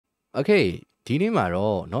Okay ဒီနေ့မှာ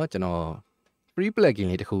တော့เนาะကျွန်တော် free plugin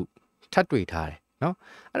လေးတစ်ခုထပ်တွေ့ထားတယ်เนาะ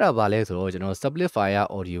အဲ့ဒါဘာလဲဆိုတော့ကျွန်တော် Splitfire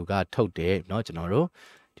audio ကထုတ်တယ်เนาะကျွန်တော်တို့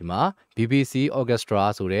ဒီမှာ BBC Orchestra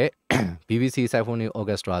ဆိုတဲ့ BBC Symphony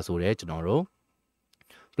Orchestra ဆိုတဲ့ကျွန်တော်တို့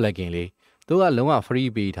plugin လေးသူကလုံးဝ free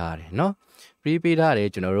ပေးထားတယ်เนาะ free ပေးထားတယ်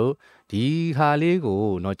ကျွန်တော်တို့ဒီဟာလေးကို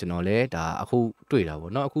เนาะကျွန်တော်လဲဒါအခုတွေ့တာ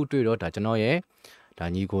ပေါ့เนาะအခုတွေ့တော့ဒါကျွန်တော်ရဲ့ဒါ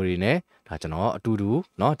ညီကိုတွေနဲ့ဒါကျွန်တော်အတူတူ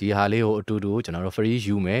เนาะဒီဟာလေးကိုအတူတူကျွန်တော်တို့ free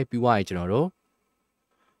ယူမယ်ပြီးွားရင်ကျွန်တော်တို့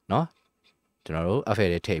เนาะကျွန်တော်တို့ affair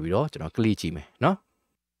တွေထည့်ပြီးတော့ကျွန်တော် click ကြည့်မယ်เนาะ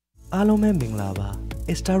အားလုံးပဲမင်္ဂလာပါ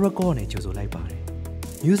Extra Record နဲ့ကြိုဆိုလိုက်ပါတယ်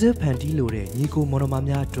Music ဖန်တီးလို့တဲ့ညီကိုမော်ဒမာ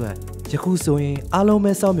များအတွက်ယခုဆိုရင်အားလုံး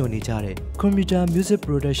ပဲစောင့်မျှော်နေကြတဲ့ Computer Music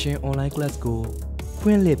Production Online Class ကိုဖွ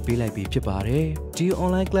င့်လှစ်ပေးလိုက်ပြီဖြစ်ပါတယ်ဒီ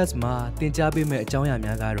Online Class မှာသင်ကြားပေးမယ့်အကြောင်းအရာ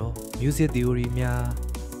များကတော့ Music Theory များ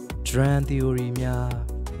Drum Theory များ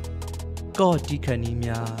Chord တီးခတ်နည်း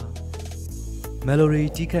များ Melody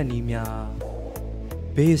တီးခတ်နည်းများ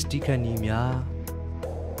Bass တီးခတ်နည်းများ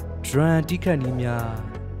Drum တီးခတ်နည်းများ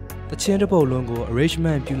တခြင်းတစ်ပုတ်လုံးကို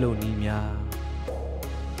arrangement ပြုလုပ်နည်းများ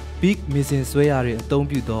Big Missing ဆွဲရတဲ့အသုံး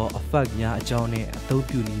ပြုသော effect များအကြောင်းနဲ့အသုံး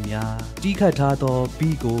ပြုနည်းများတီးခတ်ထားသော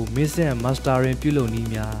beat ကို mixing and mastering ပြုလုပ်နည်း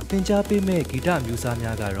များသင်ကြားပေးမယ့်ဂီတမျိုးစား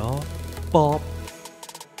များကတော့ Pop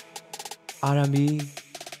R&B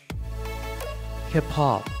Hip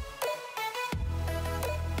Hop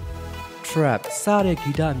Trap စတဲ့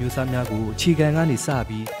ဂီတမျိုးစားများကိုအခြေခံကနေစ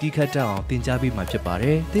ပြီးတီးခတ်တတ်အောင်သင်ကြားပေးမှာဖြစ်ပါတ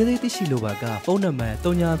ယ်။သေးသေးသိရှိလိုပါကဖုန်းနံပါတ်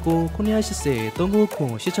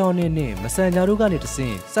3998039886နဲ့ Messenger တို့ကနေတဆ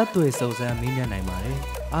င့်ဆက်သွယ်စုံစမ်းမေးမြန်းနိုင်ပါတယ်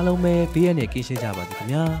။အားလုံးပဲဘေးရန်နဲ့ကင်းရှင်းကြပါစေခင်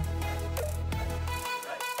ဗျာ။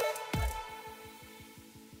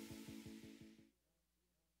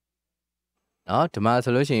နော်ဒီမှာ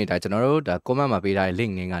ဆိုလို့ရှိရင်ဒါကျွန်တော်တို့ဒါ comment မှာပေးထားတဲ့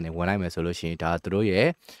link ကနေဝင်လိုက်မယ်ဆိုလို့ရှိရင်ဒါသူတို့ရဲ့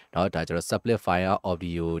နော်ဒါကျွန်တော် Splitfire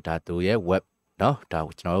audio ဒါသူရဲ့ web နော်ဒါ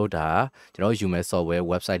ကျွန်တော်တို့ဒါကျွန်တော်ယူမဲ့ software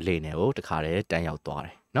website link တွေကိုတခါတည်းတန်းရောက်သွားတ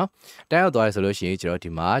ယ်နော်တန်းရောက်သွားတယ်ဆိုလို့ရှိရင်ကျွန်တော်ဒီ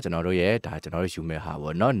မှာကျွန်တော်တို့ရဲ့ဒါကျွန်တော်တို့ယူမဲ့ဟာ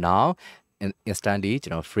ပေါ့နော် now instantly ကျွ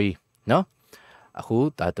န်တော် free နော်အခု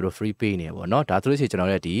ဒါသူတို့ free ပေးနေပေါ့နော်ဒါဆိုလို့ရှိရင်ကျွန်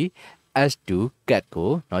တော်တို့ဒီ 𝐏𝐥𝐿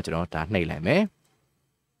ကိုနော်ကျွန်တော်ဒါနှိပ်လိုက်မယ်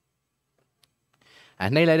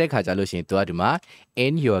နှိပ်လိုက်တဲ့ခါကျလို့ရှိရင်သူကဒီမှာ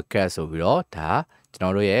in your cache ဆိုပြီးတော့ဒါကျွန်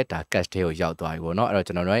တော်တို့ရဲ့ဒါ cache ထဲကိုရောက်သွားပြီပေါ့နော်အဲ့တော့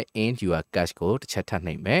ကျွန်တော်တို့ရဲ့ in your cache ကိုတစ်ချက်ထပ်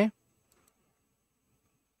နှိပ်မယ်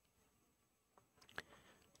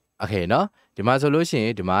โอเคเนาะဒီမှာဆိုလို့ရှိရ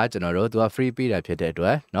င်ဒီမှာကျွန်တော်တို့သူက free ပေးတာဖြစ်တဲ့အတွ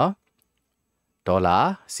က်เนาะ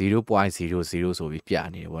$0.00ဆိုပြီးပြ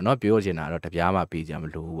နေတယ်ပေါ့เนาะပြောချင်တာတော့တပြားမှပေးကြမ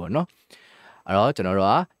လို့ပေါ့เนาะအဲ့တော့ကျွန်တော်တို့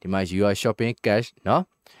ကဒီမှာ your shopping cache เนาะ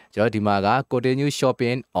ကျွန်တော်ဒီမှာက continue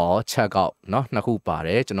shopping or check out เนาะနှစ်ခုပါတ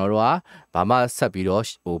ယ်ကျွန်တော်တို့ကဘာမှဆက်ပြီးတော့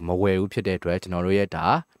ဟိုမဝယ်ဘူးဖြစ်တဲ့အတွက်ကျွန်တော်တို့ရဲ့ဒါ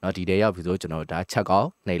เนาะဒီထဲရောက်ပြီဆိုကျွန်တော်တို့ဒါ check out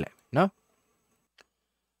နှိပ်လိုက်เนาะ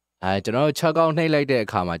ကျွန်တော်တို့ check out နှိပ်လိုက်တဲ့အ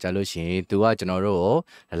ခါမှာကြာလို့ရှိရင်သူကကျွန်တော်တို့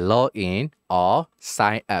log in or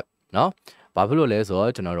sign up เนาะဘာဖြစ်လို့လဲဆို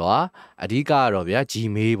တော့ကျွန်တော်တို့ကအဓိကကတော့ဗျာ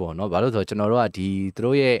Gmail ပေါ့เนาะဘာလို့ဆိုတော့ကျွန်တော်တို့ကဒီသူ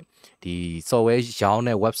တို့ရဲ့ဒီ software ရောင်း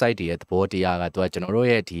တဲ့ website တွေရဲ့သဘောတရားကသူကကျွန်တော်တို့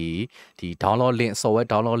ရဲ့ဒီ download link software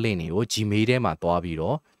download link တွေကို Gmail ထဲမှာသွားပြီး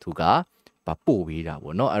တော့သူကပို့ပေးတာ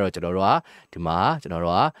ပေါ့เนาะအဲ့တော့ကျွန်တော်တို့ကဒီမှာကျွန်တော်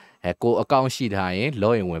တို့ကကိုအကောင့်ရှိထားရင်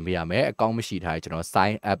login ဝင်ပေးရမယ်အကောင့်မရှိထားရင်ကျွန်တော်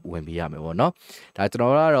sign up ဝင်ပေးရမယ်ပေါ့เนาะဒါကျွန်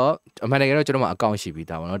တော်တို့ကတော့အမှန်တကယ်တော့ကျွန်တော်မှာအကောင့်ရှိပြီး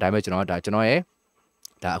သားပေါ့เนาะဒါပေမဲ့ကျွန်တော်ဒါကျွန်တော်ရဲ့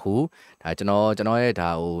ဒါအခုဒါကျွန်တော်ရဲ့ဒါ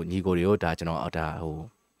ဟိုညီကိုတွေကိုဒါကျွန်တော်ဒါဟို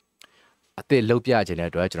အသစ်လုပ်ပြခြင်းတဲ့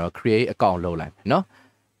အတွက်ကျွန်တော် create account လုပ်လိုက်မယ်เนาะ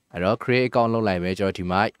အဲ့တော့ create account လုပ်လိုက်မယ်ကျွန်တော်ဒီ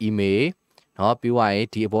မှာ email เนาะပြီးွားရင်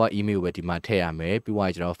ဒီအပေါ်က email ကိုပဲဒီမှာထည့်ရမယ်ပြီးွားရ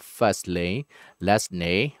င်ကျွန်တော် first name last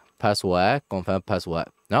name password confirm password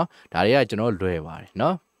เนาะဒါတွေကကျွန်တော်လွယ်ပါတယ်เนา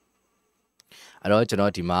ะအဲ့တော့ကျွန်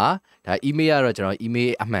တော်ဒီမှာဒါ email ကတော့ကျွန်တော် email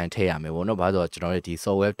အမှန်ထည့်ရမယ်ပေါ့เนาะဘာလို့ဆိုတော့ကျွန်တော်ရဲ့ဒီ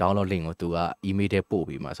software download link ကိုသူက email ထဲပို့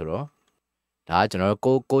ပြီးမှာဆိုတော့ဒါကျွန်တော်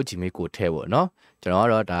ကို Gmail ကိုထည့်ပေါ့เนาะကျွန်တော်က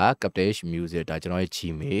တော့ဒါ 𝐾𝐥𝐿 music ဒါကျွန်တော်ရဲ့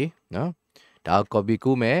Gmail เนาะဒါ copy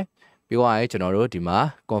ကူးမယ်ပြီးတော့ကျွန်တော်တို့ဒီမှာ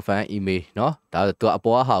confirm email เนาะဒါသူအ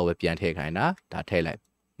ပေါ်အဟာကိုပြန်ထည့်ခိုင်းတာဒါထည့်လိုက်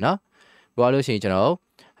เนาะပြောလို့ရှိရင်ကျွန်တော်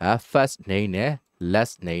first name နဲ့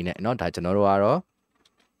last name နဲ့เนาะဒါကျွန်တော်တို့ကတော့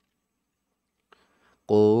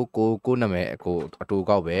ကိုနာမည်ကိုအတူ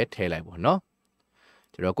ကောက်ပဲထည့်လိုက်ပေါ့เนาะ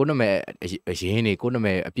ကျွန်တော်ကိုနာမည်အရင်နေကိုနာမ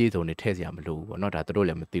ည်အပြည့်စုံနေထည့်စရာမလိုဘူးပေါ့เนาะဒါတို့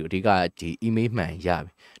လည်းမသိဘူးအဓိကဒီ email မှန်ရ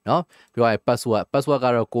ပြီเนาะပြောရရင် password က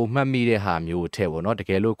တော့ကိုမှတ်မိတဲ့ဟာမျိုးကိုထည့်ပေါ့เนาะတ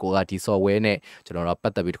ကယ်လို့ကိုကဒီ software နဲ့ကျွန်တော်တို့ပ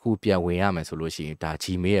တ်သက်ပြီးတစ်ခုပြန်ဝင်ရမယ်ဆိုလို့ရှိရင်ဒါ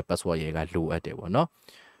Gmail ရဲ့ password တွေကလိုအပ်တယ်ပေါ့เนาะ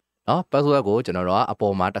password ကိုကျွန်တော်တို့ကအ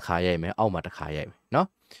ပေါ်မှာတစ်ခါရိုက်မယ်အောက်မှာတစ်ခါရိုက်မယ်เนาะ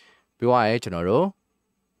ပြောရရင်ကျွန်တော်တို့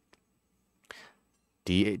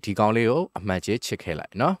ဒီကောင်လေးကိုအမှန်ချစ်ခဲ့လို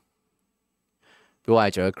က်เนาะပြောရရ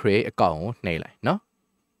င်ကျွန်တော် create account ကိုနှိပ်လိုက်เนาะ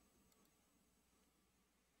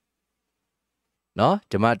နော်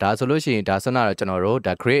ဒီမှာဒါဆိုလို့ရှိရင်ဒါဆန္ဒတော့ကျွန်တော်တို့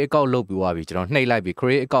ဒါ create account လုပ်ပြီးသွားပြီကျွန်တော်နှိပ်လိုက်ပြီ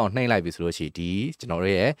create account နှိပ်လိုက်ပြီဆိုလို့ရှိရင်ဒီကျွန်တော်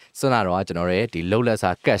တို့ရဲ့ဆန္ဒတော့ကျွန်တော်တို့ရဲ့ဒီ load လက်စာ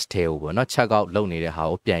cache ထဲကိုပေါ့နော် check out လုပ်နေတဲ့ဟာ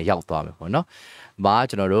ကိုပြန်ရောက်သွားမယ်ပေါ့နော်ဘာ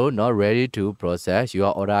ကျွန်တော်တို့နော် ready to process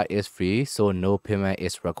your order is free so no payment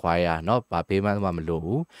is required နော်ဘာ payment မှမလို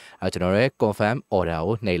ဘူးအဲကျွန်တော်တို့ရဲ့ confirm order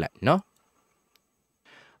ကိုနှိပ်လိုက်နော်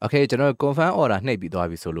Okay ကျွန်တော် confirm order နှိပ်ပြီးသွား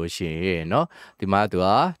ပြီဆိုလို့ရှိရင်เนาะဒီမှာသူက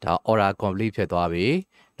ဒါ order complete ဖြစ်သွားပြီ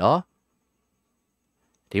เนาะ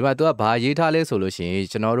ဒီမှာသူကဘာရေးထားလဲဆိုလို့ရှိရင်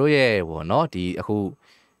ကျွန်တော်တို့ရဲ့ဟိုเนาะဒီအခု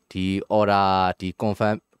ဒီ order ဒီ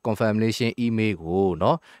confirmation email ကိုเน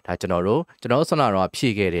าะဒါကျွန်တော်တို့ဆန္ဒတော့ဖြ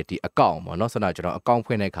ည့်ခဲ့တဲ့ဒီ account ပေါ့เนาะဆန္ဒကျွန်တော် account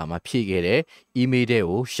ဖွင့်တဲ့အခါမှာဖြည့်ခဲ့တဲ့ email တွေ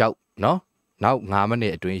ကိုရောက်เนาะနောက်9မိန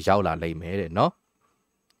စ်အတွင်းရောက်လာလိမ့်မယ်တဲ့เนาะ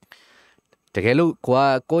တကယ်လို့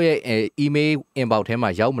ကိုယ့်ရဲ့ email inbox ထဲမှာ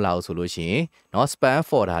ရောက်မလာဘူးဆိုလို့ရှိရင်เนาะ spam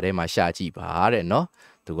folder ထဲမှာရှာကြည့်ပါတဲ့เนาะ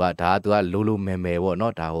သူကလိုမဲမဲပေါ့เนา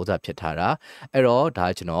ะဒါဟိုစားဖြစ်ထားတာအဲ့တော့ဒါ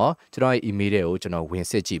ကျွန်တော်ရဲ့ email တွေကိုကျွန်တော်ဝင်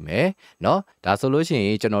စစ်ကြည့်မယ်เนาะဒါဆိုလို့ရှိရ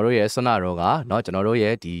င်ကျွန်တော်တို့ရဲ့ဆန္ဒတော့ကเนาะကျွန်တော်တို့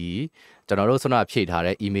ရဲ့ဒီကျွန်တော်တို့ဆန္ဒဖြည့်ထား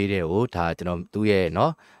တဲ့ email တွေကိုဒါကျွန်တော်သူ့ရဲ့เนา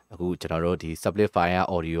ะအခုကျွန်တော်တို့ဒီ Splitfire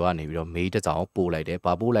audio ကနေပြီးတော့ mail တစ်စောင်ပို့လိုက်တယ်။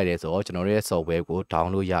ဘာပို့လိုက်လဲဆိုတော့ကျွန်တော်တို့ရဲ့ software ကို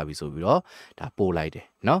download ရပြီဆိုပြီးတော့ဒါပို့လိုက်တယ်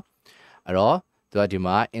เนาะအဲ့တော့သူကဒီ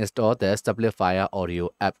မှာ install the Splitfire audio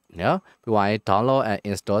app နော်ပြီးသွားရင် download and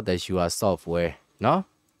install the your software နော်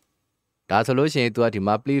ဒါဆိုလို့ရှိရင်သူကဒီ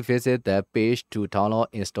မှာ please visit the page to download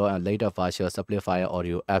install and later version Splitfire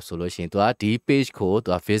audio app ဆိုလို့ရှိရင်သူကဒီ page ကိုသူ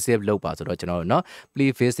က visit လုပ်ပါဆိုတော့ကျွန်တော်တို့နော်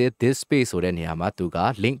please visit this page ဆိုတဲ့နေရာမှာသူက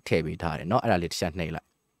link ထည့်ပေးထားတယ်နော်အဲ့ဒါလေးတစ်ချက်နှိပ်လိုက်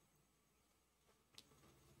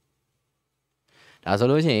ဒါဆို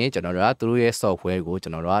လို့ရှိရင်ကျွန်တော်တို့ကသူတို့ရဲ့ software ကိုကျွ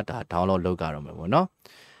န်တော်တို့ကဒါ download လုပ်ကြတော့မယ်ပေါ့နော်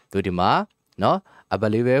သူဒီမှာနော်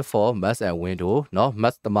available for Mac and Windows နော်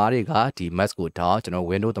Mac သမားတွေကဒီ Mac ကိုကျွန်တော်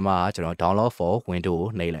Windows သမားကကျွန်တော် download for Windows ကို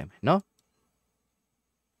နှိပ်လိုက်မယ်နော်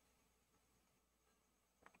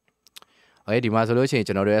Okay ဒီမှာဆိုလို့ရှိရင်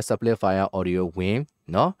ကျွန်တော်တို့ရဲ့ Splitfire audio win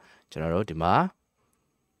နော်ကျွန်တော်တို့ဒီမှာ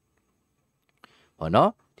ဟောနော်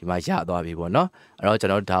ဒီမှာရသွားပြီပေါ့နော်အဲ့တော့ကျွ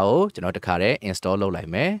န်တော်ဒါကိုကျွန်တော်တခါတည်း install လုပ်လိုက်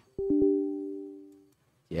မယ်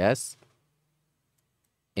Yes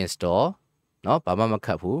install နော်ဘာမှမခ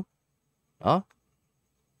က်ဘူးနော်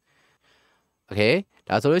Okay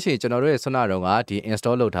ဒါဆိုလို့ရှိရင်ကျွန်တော်တို့ရဲ့ဆွမ်းနာတော့ကဒီ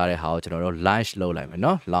install လုပ်ထားတဲ့ဟာကိုကျွန်တော်တို့ launch လုပ်လိုက်မယ်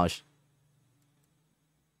နော် launch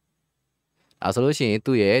ဒါဆိုလို့ရှိရင်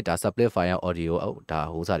သူ့ရဲ့ဒါ Splitfire audio ဒါ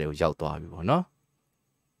ဟိုးစားတွေကိုရောက်သွားပြီပေါ့နော်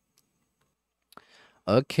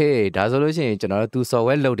Okay ဒါဆိုလို့ရှိရင်ကျွန်တော်တို့သူ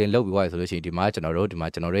software လုပ်ပြီးသွားပြီဆိုလို့ရှိရင်ဒီမှာကျွန်တော်တို့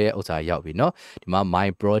ရဲ့ဥစ္စာရောက်ပြီเนาะဒီမှာ my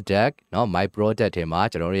product เนาะ my product ထဲမှာ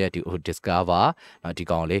ကျွန်တော်တို့ရဲ့ဒီ discover เนาะဒီ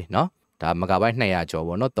ကောင်လေးเนาะဒါမဂါဘိုက်200ကျော်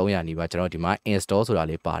ပေါ့เนาะ300နီးပါးကျွန်တော်ဒီမှာ install ဆိုတာ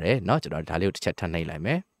လေးပါတယ်เนาะကျွန်တော်ဒါလေးကိုတစ်ချက်ထပ်နှိပ်လိုက်မ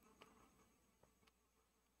ယ်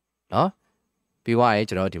เนาะပြီးသွားရင်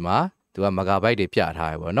ကျွန်တော်ဒီမှာသူကမဂါဘိုက်တွေပြ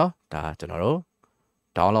ထားရပေါ့เนาะဒါကျွန်တော်တို့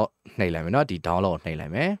download နှိပ်လိုက်မယ်เนาะဒီ download နှိပ်လို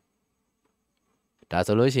က်မယ်ဒါ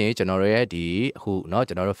ဆိုလို့ရှိရင်ကျွန်တော်တို့ရဲ့ဒီအခုเนาะ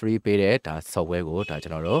ကျွန်တော်တို့ free ပေးတဲ့ဒါ software ကိုဒါကျွ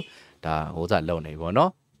န်တော်တို့ဒါဟိုစားလုပ်နေပေါ့เนาะ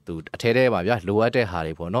သူအထဲထဲပါဗျာလိုအပ်တဲ့ဟာ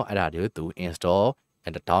တွေပေါ့เนาะအဲ့ဒါတွေကိုသူ install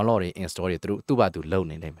and download တွေ install တွေသူ့ဘာသူလုပ်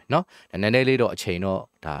နေနိုင်မယ်เนาะနည်းနည်းလေးတော့အချိန်တော့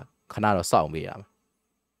ဒါခဏတော့စောင့်ပေးရမယ်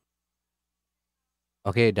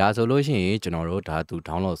Okay ဒါဆိုလို့ရှိရင်ကျွန်တော်တို့ဒါသူ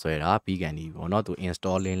download ဆွဲတာပြီးကန်ပြီပေါ့เนาะသူ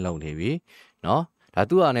installing လုပ်နေပြီเนาะဒါ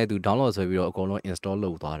သူ့အနေနဲ့သူ download ဆွဲပြီးတော့အကုန်လုံး install လု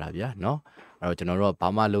ပ်သွားတာဗျာเนาะအဲ့တော့ကျွန်တော်တို့ကဘာ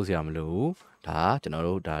မှလုပ်စရာမလိုဘူးဒါကျွန်တော်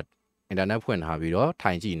တို့ဒါ internet ဖွင့်ထားပြီးတော့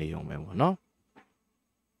ထိုင်ကြည့်နေရုံပဲပေါ့เนาะ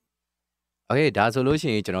Okay ဒါဆိုလို့ရှိ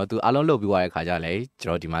ရင်ကျွန်တော်သူအားလုံးလုပ်ပြီးသွားတဲ့ခါကျလဲကျွန်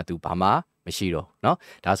တော်ဒီမှာသူဘာမှမရှိတော့เนาะ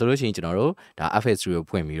ဒါဆိုလို့ရှိရင်ကျွန်တော်တို့ဒါ FS Studio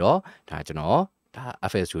ဖွင့်ပြီးတော့ဒါကျွန်တော်ဒါ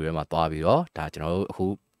FS Studio မှာသွားပြီးတော့ဒါကျွန်တော်တို့အခု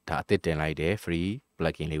ဒါအသစ်တင်လိုက်တဲ့ free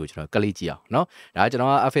plugin လေးကိုကျွန်တော်ကလစ်ကြည့်အောင်เนาะဒါကျွန်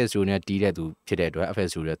တော်က FS Studio နဲ့တီးတဲ့သူဖြစ်တဲ့အတွက် FS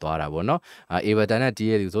Studio သွားတာပေါ့เนาะAbleton နဲ့တီး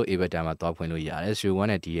တဲ့သူဆို Ableton မှာသွားဖွင့်လို့ရတယ် Studio 1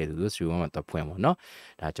နဲ့တီးတဲ့သူဆို Studio 1မှာသွားဖွင့်ပေါ့เนาะ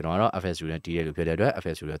ဒါကျွန်တော်ကတော့ FS Studio နဲ့တီးတဲ့လူဖြစ်တဲ့အတွက်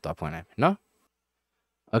FS Studio သွားဖွင့်လိုက်မယ်เนาะ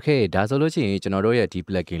Okay ဒါဆိုလို့ရှိရင်ကျွန်တော်တို့ရဲ့ဒီ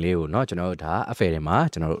plugin လေးကိုเนาะကျွန်တော်တို့ဒါ affair တွေမှာ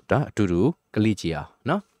ကျွန်တော်တို့ဒါအတူတူကလစ်ကြည့်အောင်เ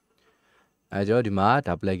นาะကျွန်တော်ဒီမှာ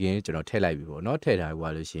ဒါ plugin ကျွန်တော်ထည့်လိုက်ပြီပေါ့เนาะထည့်ထား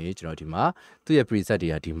ပြီးလို့ရှိရင်ကျွန်တော်ဒီမှာသူ့ရဲ့ preset တွေ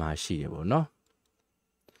ကဒီမှာရှိတယ်ပေါ့เนาะ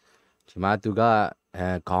ဒီမှာသူက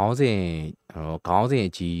ခေါင်းစဉ်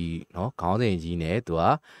ကြီးเนาะခေါင်းစဉ်ကြီးနဲ့သူက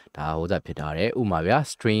ဒါဟိုစားဖြစ်ထားတယ်ဥပမာဗျာ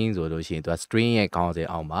string ဆိုလို့ရှိရင်သူက string ရဲ့ခေါင်းစဉ်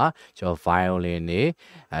အောက်မှာကျွန်တော် violin နေ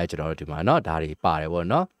ကျွန်တော်ဒီမှာเนาะဒါတွေပါတယ်ပေါ့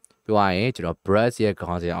เนาะပြောရရင်ကျွန်တော် brass ရဲ့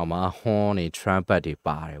ခေါင်းစဉ်အောက်မှာ horn တွေ trumpet တွေ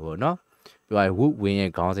ပါတယ်ပေါ့เนาะပြောရရင် woodwind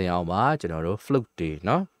ရဲ့ခေါင်းစဉ်အောက်မှာကျွန်တော်တို့ flute တွေเ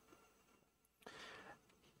นาะ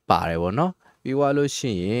ပါတယ်ပေါ့เนาะပြီးသွားလို့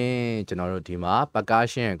ရှိရင်ကျွန်တော်တို့ဒီမှာ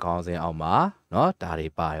percussion ရဲ့ခေါင်းစဉ်အောက်မှာเนาะဒါတွေ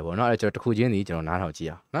ပါတယ်ပေါ့เนาะအဲ့ကျွန်တော်တစ်ခုချင်းစီကျွန်တော်နားထောင်ကြည့်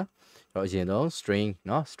အောင်เนาะကျွန်တော်အရင်ဆုံး string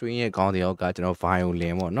เนาะ string ရဲ့ခေါင်းစဉ်အောက်ကကျွန်တော်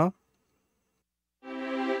violin ပေါ့เนาะ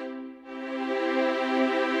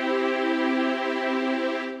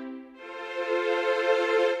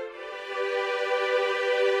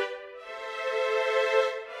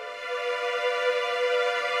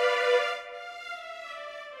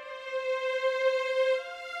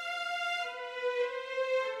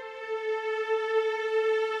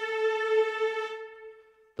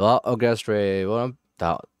တော့ orchestra ဘော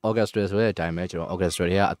ဒါ orchestra ဆိုတဲ့အတိုင်းပဲကျွန်တော် orchestra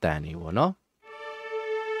တွေကအတန်နေပေါ့နော်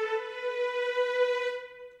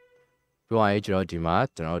ပြောရရင်ကျွန်တော်ဒီမှာ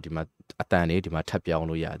အတန်လေးဒီမှာထပ်ပြောင်း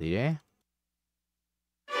လို့ရသေးတယ်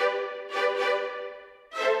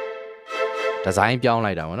ဒီဇိုင်းပြောင်း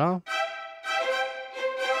လိုက်တာပေါ့နော်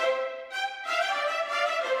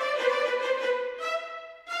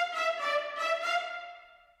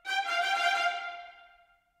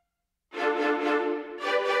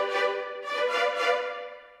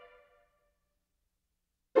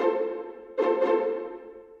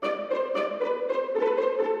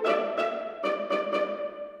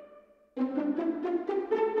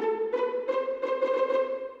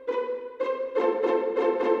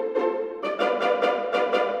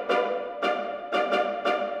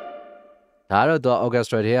ဒါတော့သူ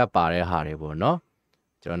orchestra တွေကပါတဲ့ဟာတွေပေါ့နော်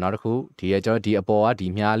ကျွန်တော်နောက်တစ်ခုဒီရဲ့ကျွန်တော်ဒီအပေါ်ကဒီ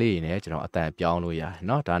မြားလေးနေကျွန်တော်အတန်ပြောင်းလို့ရတယ်เ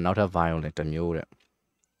นาะဒါနောက်ထပ် violin တစ်မျိုးတဲ့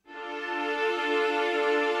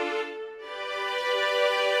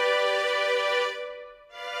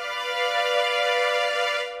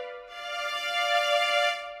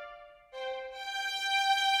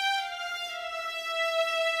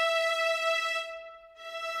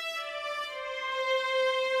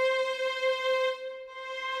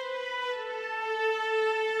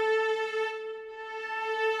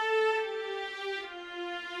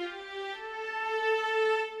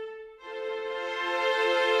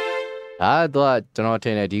ဒါတော့ကျွန်တော်ထ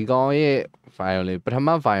င်တယ်ဒီကောင်ရဲ့ violin ပထမ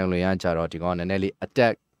violin ကကြတော့ဒီကောင်ကနည်းနည်းလေး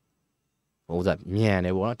attack ပုံစံမြန်တ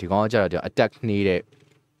ယ်ပေါ့နော်ဒီကောင်ကကြတော့ attack နှီးတဲ့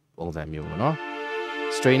ပုံစံမျိုးပေါ့နော်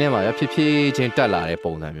string နဲ့မှာဖြည်းဖြည်းချင်းတက်လာတဲ့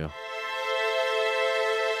ပုံစံမျိုး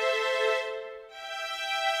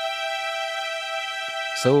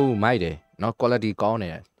ဆိုမိုက်တယ်เนาะ quality ကောင်းတ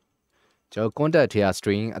ယ်ကျွန်တော် contact ထဲက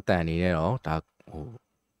string အတန်နေနဲ့တော့ဒါဟို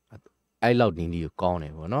အဲ့လောက်နီးနီးကိုကောင်းတ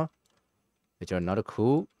ယ်ပေါ့နော်ကျွန်တော်နောက်တစ်ခု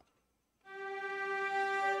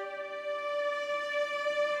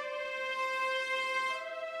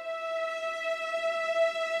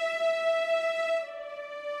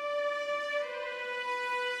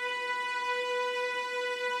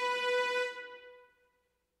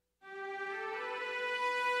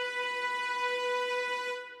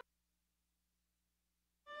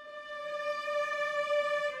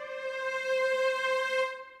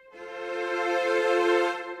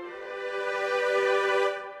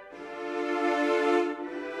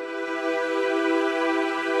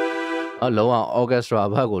လုံးဝ orchestra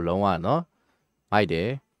ဘက်ကိုလုံးဝเนาะမိုက်တယ်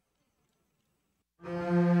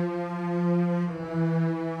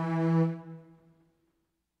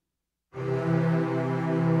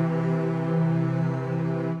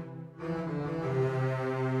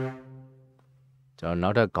ကျွန်တော်နော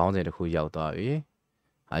က်ထပ်ခေါင်းစဉ်တစ်ခုရောက်သွားပြီ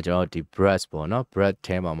ကျွန်တော်ဒီ breath ပေါ့เนาะ breath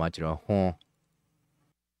ထဲမှာကျွန်တော်ဟွန်း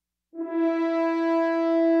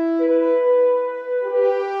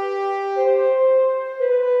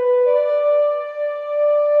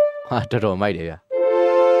တော်တော်မိုက်တယ်ဗျာ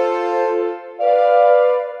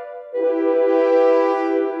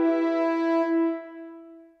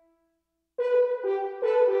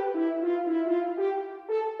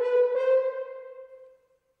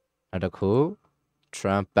နောက်တစ်ခု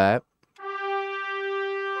trumpet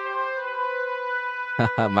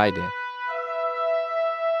မိုက်တယ်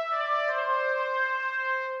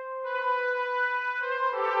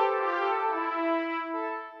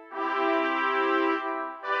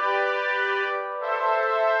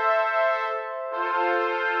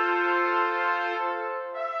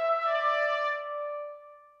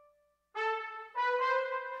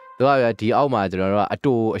တော့ဒီအောက်မှာကျွန်တော်တို့ကအ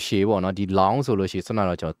တူအရှည်ပေါ့နော်ဒီ long ဆိုလို့ရှိရင်ဆွမ်း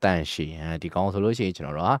တော့ကျွန်တော်တန်ရှည်ဒီကောင်းဆိုလို့ရှိရင်ကျွန်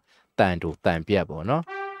တော်တို့ကတန်တူတန်ပြတ်ပေါ့နော်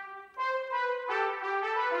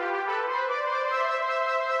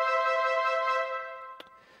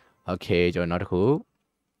Okay ကျွန်တော်နောက်တစ်ခု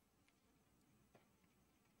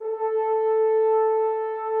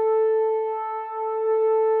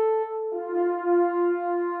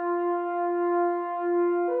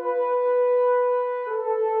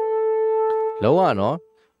လုံးဝနော်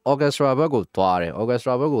orchestra ဘက်ကိုသွားတယ်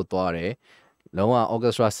orchestra ဘက်ကိုသွားတယ်လုံးဝ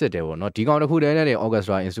orchestra စစ်တယ်ပေါ့နော်ဒီကောင်တစ်ခုတည်းနဲ့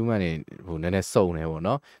orchestra instrument တွေဟိုနည်းနည်းစုံတယ်ပေါ့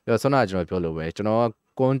နော်ပြီးတော့ဆွမ်းနာကျွန်တော်ပြောလို့ပဲကျွန်တော်က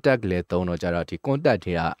contact လဲသုံးတော့ကြတော့ဒီ contact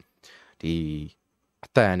တွေကဒီအ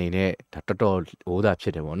တန်အနေနဲ့ဒါတော်တော်ဟိုးတာဖြ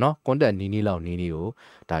စ်တယ်ပေါ့နော် contact နီးနီးလောက်နီးနီးကို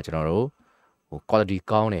ဒါကျွန်တော်တို့ဟို quality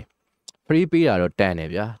ကောင်းတယ် free ပေးတာတော့တန်တယ်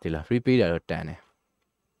ဗျာဒီလား free ပေးတာတော့တန်တယ်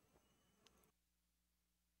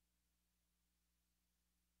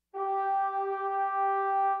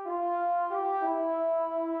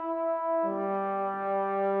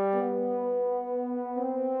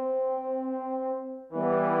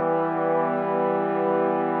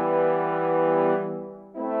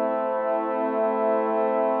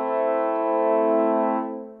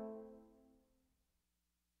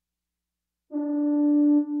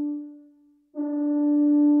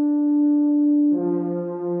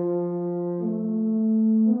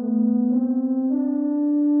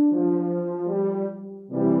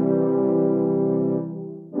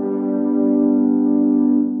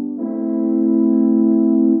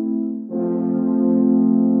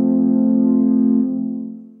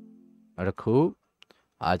နောက်တစ်ခု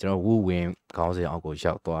ကျွန်တော်ဝူဝင်ခေါင်းစဉ်အောက်ကို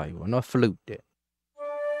ရောက်သွားပြီပေါ့နော် flute တဲ့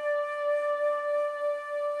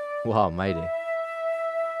ဝါမိုက်တယ်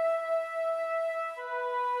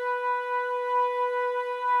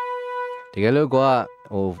တကယ်လို့ကွာ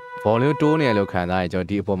ဟို volume တိုးနေရလို့ခံစားရင်ကျွန်တော်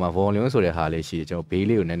ဒီအပေါ်မှာ volume ဆိုတဲ့ဟာလေးရှိတယ်ကျွန်တော်ဘေး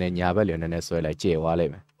လေးကိုနည်းနည်းညာဘက်လေးကိုနည်းနည်းဆွဲလိုက်ကျဲသွားလို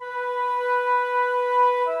က်မယ်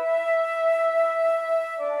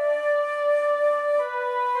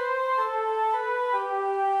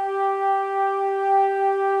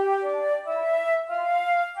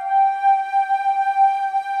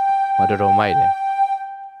တော်မိုက်တယ်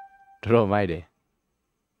တော်မိုက်တယ်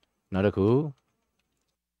နောက်တစ်ခု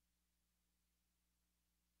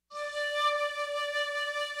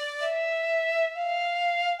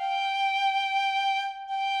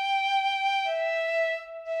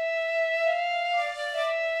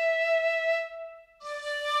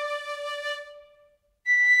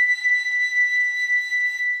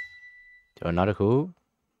နောက်တစ်ခု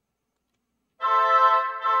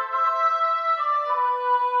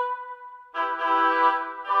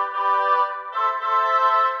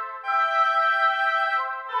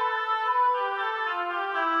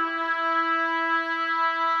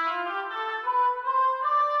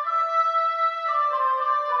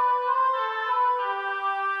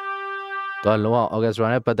တော့လုံးဝ orchestra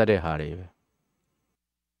နဲ့ပတ်သက်တဲ့ဟာတွေပဲ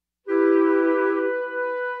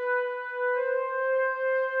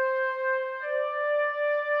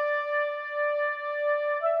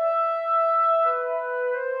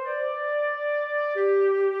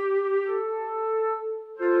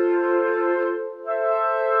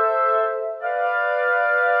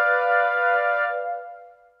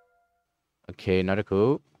โอเคနောက်တစ်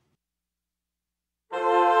ခု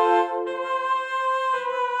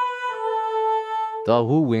တော့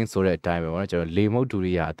ဝူဝင်းဆိုတဲ့အတိုင်းပဲပေါ့နော်ကျွန်တော်လေမုတ်ဒူ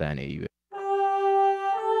ရိယာအတန်နေကြီးပဲ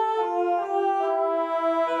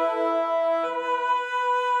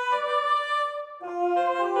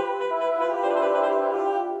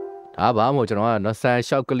ဒါဘာမှမဟုတ်ကျွန်တော်ကနော်ဆန်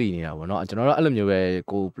ရှောက်ကလိနေတာပေါ့နော်ကျွန်တော်တို့အဲ့လိုမျိုးပဲ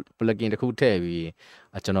ကို plugin တစ်ခုထည့်ပြီး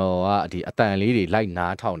ကျွန်တော်ကဒီအတန်လေးတွေလိုက်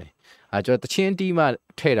နားထောင်တယ်ကျွန်တော်တချင်းတီးမှ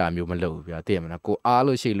ထည့်တာမျိုးမလုပ်ဘူးဗျာသိရမလားကိုအား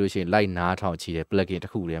လို့ရှိရင်လိုက်နားထောင်ချီတဲ့ plugin တ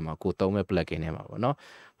စ်ခုထဲမှာကိုသုံးမဲ့ plugin ထဲမှာပေါ့နော်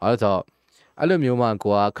ဘာလို့ဆိုတော့အဲ့လိုမျိုးမှ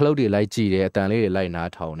ကိုကခလုတ်တွေလိုက်ကြည့်တယ်အတန်လေးတွေလိုက်နား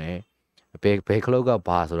ထောင်တယ်ဘယ်ခလုတ်က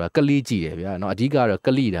ဘာဆိုတာကလိကြည့်တယ်ဗျာနော်အဓိကတော့က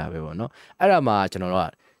လိတာပဲပေါ့နော်အဲ့ဒါမှကျွန်တော်တို့က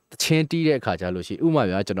တချင်းတီးတဲ့အခါကျလို့ရှိဥပမာ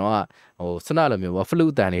ဗျာကျွန်တော်ကဟိုစနလိုမျိုးပေါ့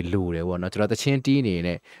flute အတန်လေးလိုတယ်ပေါ့နော်ကျွန်တော်တချင်းတီးနေ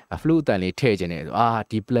နဲ့ flute အတန်လေးထည့်ခြင်းနဲ့ဆို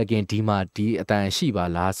ဒီ plugin ဒီမှာဒီအတန်ရှိပါ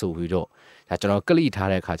လားဆိုပြီးတော့ဒါကျွန်တော်ကလိထား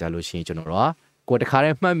တဲ့အခါကျလို့ရှိရင်ကျွန်တော်တို့ကကိုတခါတ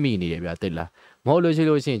ည်းမှတ်မိနေတယ်ဗျာသိလားမဟုတ်လို့ရှိ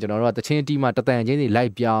ရင်ကျွန်တော်တို့ကတချင်းတီးမှတတန်ချင်းစီလို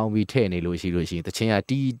က်ပြောင်းပြီးထည့်နေလို့ရှိရင်တချင်းက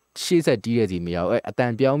တီးရှေ့ဆက်တီးတဲ့စီမရဘူးအတ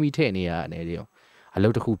န်ပြောင်းပြီးထည့်နေရတဲ့နေရောအလု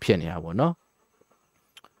ပ်တစ်ခုဖြစ်နေတာပေါ့နော်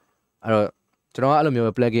အဲ့တော့ကျွန်တော်ကအဲ့လိုမျိုး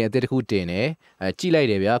plugin အသစ်တစ်ခုတင်တယ်ကြည့်လိုက်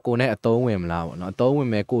တယ်ဗျာကိုနဲ့အသုံးဝင်မလားပေါ့နော်အသုံးဝင်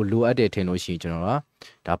မဲ့ကိုလိုအပ်တယ်ထင်လို့ရှိရင်ကျွန်တော်က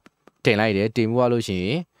ဒါတင်လိုက်တယ်တင်ပြီးလို့ရှိရ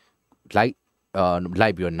င် လို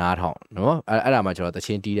က်ပြီးတော့နားထောင်နော်အဲ့ဒါမှကျွန်တော်တချ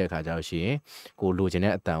င်းတီးတဲ့ခါကျတော့ရှိရင်ကိုလိုချင်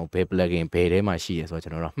တဲ့အတန်ကိုဘယ် plugin ဘယ်ထဲမှာရှိရဲဆိုတော့ကျွ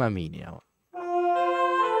န်တော်တို့မှတ်မိနေတာပေါ့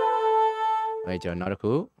အဲ့ကျွန်တော်နောက်တစ်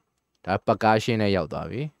ခုဒါ percussion နဲ့ရောက်သွား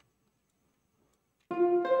ပြီ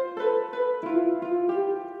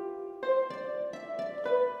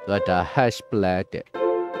ဒါ hash plat တဲ့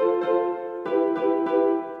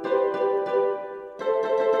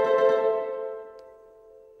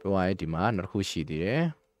ပြောရရင်ဒီမှာနောက်တစ်ခုရှိသေးတယ်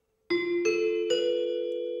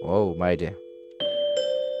Oh, my dear.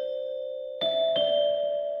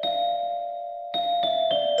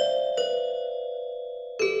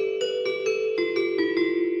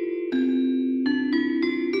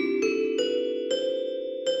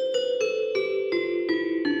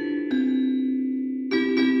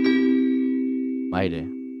 My dear.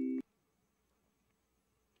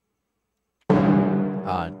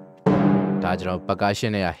 Daကျွန်တော်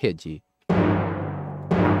percussion နဲ့ hit ကြီး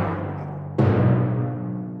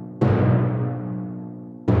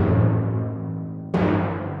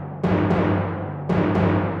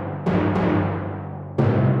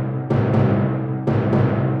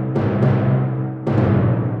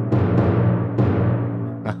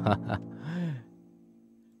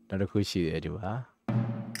နောက်တစ်ခုရှိတယ်ဒီပါ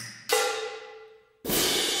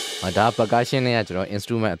ဒါ percussion နဲ့ကကျွန်တော်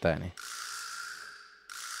instrument အတန်နေ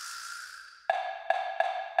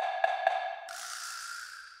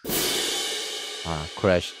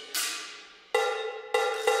crash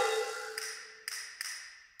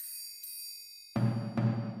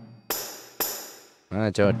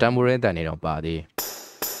ကျွန်တော် tambourine အတန်နေတော့ပါသေး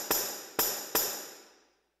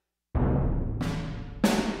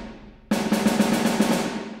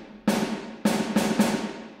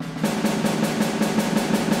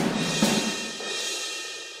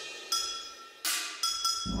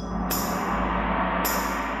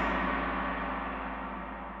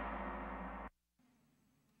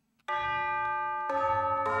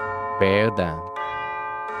bear than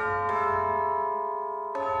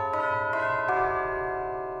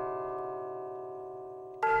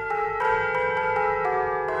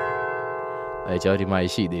ကျွန်တော်ဒီမှာ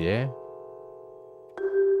ရှိသေးတယ်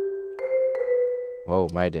ဟု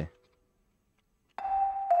တ်မိုက်တယ်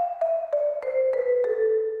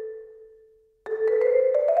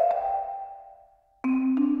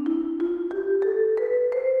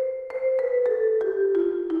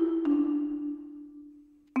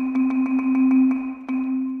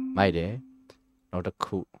မိုက်တယ်နောက်တစ်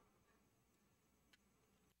ခု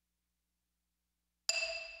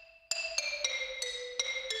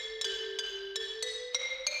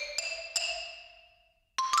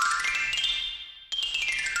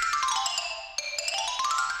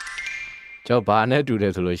ကျွန်တော်ဘာနဲ့တူတ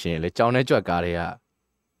ယ်ဆိုလို့ရှိရင်လေကြောင်နဲ့ကြွက်ကားတွေက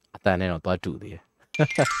အတန်နဲ့တော့သွားတူသေးတယ်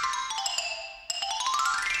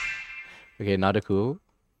Okay နောက်တစ်ခု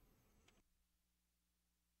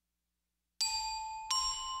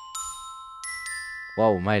ဝေါ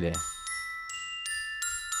မိုက်တယ်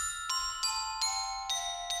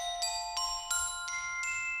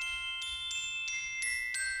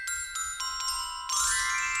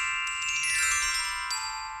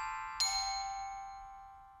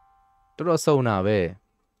တော်စုံတာပဲ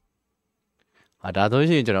ဒါဆို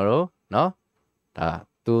ရင်ကျွန်တော်တို့เนาะဒါ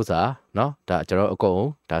သူးစာเนาะဒါကျွန်တော်အကုန်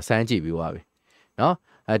ဒါစမ်းကြည့်ပြီးသွားပြီเนาะ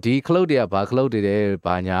ဒီခလုတ်တွေကဘာခလုတ်တွေလဲ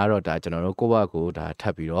ဘာညာတော့ဒါကျွန်တော်တို့ကိုယ့်ဘက်ကိုဒါထ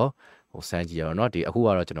ပ်ပြီးတော့ဟိုစမ်းကြည့်ရအောင်เนาะဒီအခုက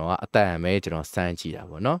တော့ကျွန်တော်ကအတန်ပဲကျွန်တော်စမ်းကြည့်တာ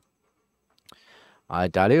ပေါ့เนาะ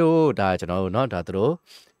ဒါလေးကိုဒါကျွန်တော်တို့เนาะဒါသူတို့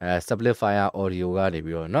Splitfire audio ကနေ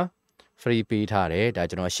ပြီးတော့เนาะfree ပေးထားတယ်ဒါ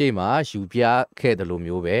ကျွန်တော်ရှေ့မှာယူပြခဲ့တယ်လို့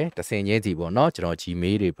မျိုးပဲတဆင်ချင်းစီပေါ့เนาะကျွန်တော်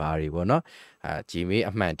Gmail တွေဘာတွေပေါ့เนาะGmail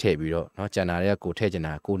အမှန်ထည့်ပြီးတော့เนาะကျန်တာတွေကကိုထည့်ချင်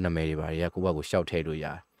တာကိုနာမည်တွေဘာတွေကကိုဘက်ကိုရှောက်ထည့်လို့ရတ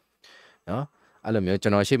ယ်เนาะအဲ့လိုမျိုးကျွ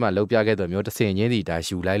န်တော်ရှေ့မှာလုပ်ပြခဲ့တဲ့မျိုးတဆင်ချင်းစီဒါ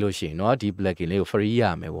ယူလိုက်လို့ရှိရင်เนาะဒီ plugin လေးကို free ရ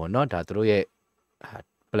မယ်ပေါ့เนาะဒါသူတို့ရဲ့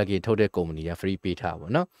plugin ထုတ်တဲ့ company က free ပေးထားပါ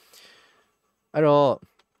เนาะအဲ့တော့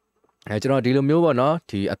ကျွန်တော်ဒီလိုမျိုးပေါ့เนาะ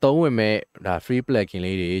ဒီအသုံးဝင်မဲ့ဒါ free plugin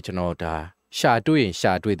လေးတွေကျွန်တော်ဒါရှာတွေ့ရင်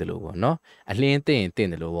ရှာတွေ့တယ်လို့ပေါ့เนาะအလင်းသိရင်သိ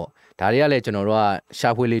တယ်လို့ပေါ့ဒါတွေကလည်းကျွန်တော်တို့ကရှာ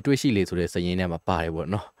ဖွေလေတွေ့ရှိလေဆိုတဲ့စရင်းထဲမှာပါတယ်ပေါ့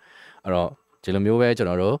เนาะအဲ့တော့ဒီလိုမျိုးပဲကျွန်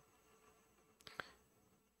တော်တို့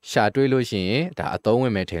ရှာတွေ့လို့ရှိရင်ဒါအသုံးဝ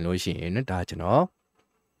င်မဲ့ထင်လို့ရှိရင်ဒါကျွန်တော်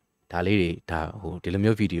ဒါလေးတွေဒါဟိုဒီလို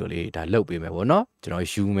မျိုးဗီဒီယိုလေးဒါလုတ်ပေးမယ်ပေါ့เนาะကျွန်တော်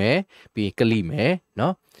ယူမယ်ပြီးကလိမယ်เนา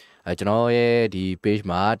ะကျွန်တော်ရဲ့ဒီ page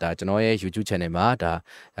မှာဒါကျွန်တော်ရဲ့ YouTube channel မှာဒါ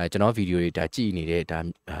ကျွန်တော်ဗီဒီယိုတွေဒါကြည့်နေတဲ့ဒါ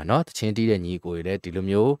เนาะတချင်းတီးတဲ့ညီကိုတွေလည်းဒီလို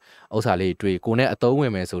မျိုးဥစ္စာလေးတွေ့ကိုနဲ့အသုံးဝ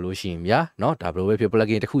င်မယ်ဆိုလို့ရှိရင်ဗျာเนาะဒါဘယ်လိုပဲဖြစ်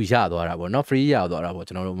plugin တစ်ခုရသွားတာပေါ့เนาะ free ရသွားတာပေါ့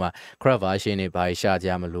ကျွန်တော်တို့မှာ craft version တွေဘာရှာကြ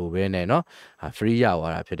မလို့ပဲနဲ့เนาะ free ရ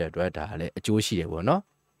သွားတာဖြစ်တဲ့အတွက်ဒါလည်းအကျိုးရှိတယ်ပေါ့เนาะ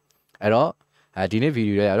အဲ့တော့ဒီနေ့ဗီ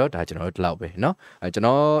ဒီယိုတွေကတော့ဒါကျွန်တော်တို့ဒီလောက်ပဲเนาะကျွန်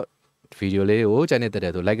တော်ဗီဒီယိုလေးကိုကြိုက်နေ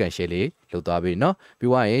တဲ့ဆို like and share လေးလုပ်သွားပြီเนาะပြီး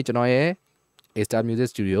သွားရင်ကျွန်တော်ရဲ့𝐴𝐻𝐻 Music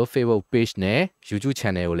Studio Facebook page နဲ့ YouTube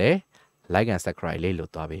channel ကိုလည်း like and subscribe လေးလု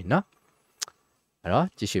ပ်သွားပြီเนาะအဲ့တော့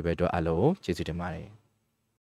ကြည့်ရှုပေးတော့အားလုံးကျေးဇူးတင်ပါတယ်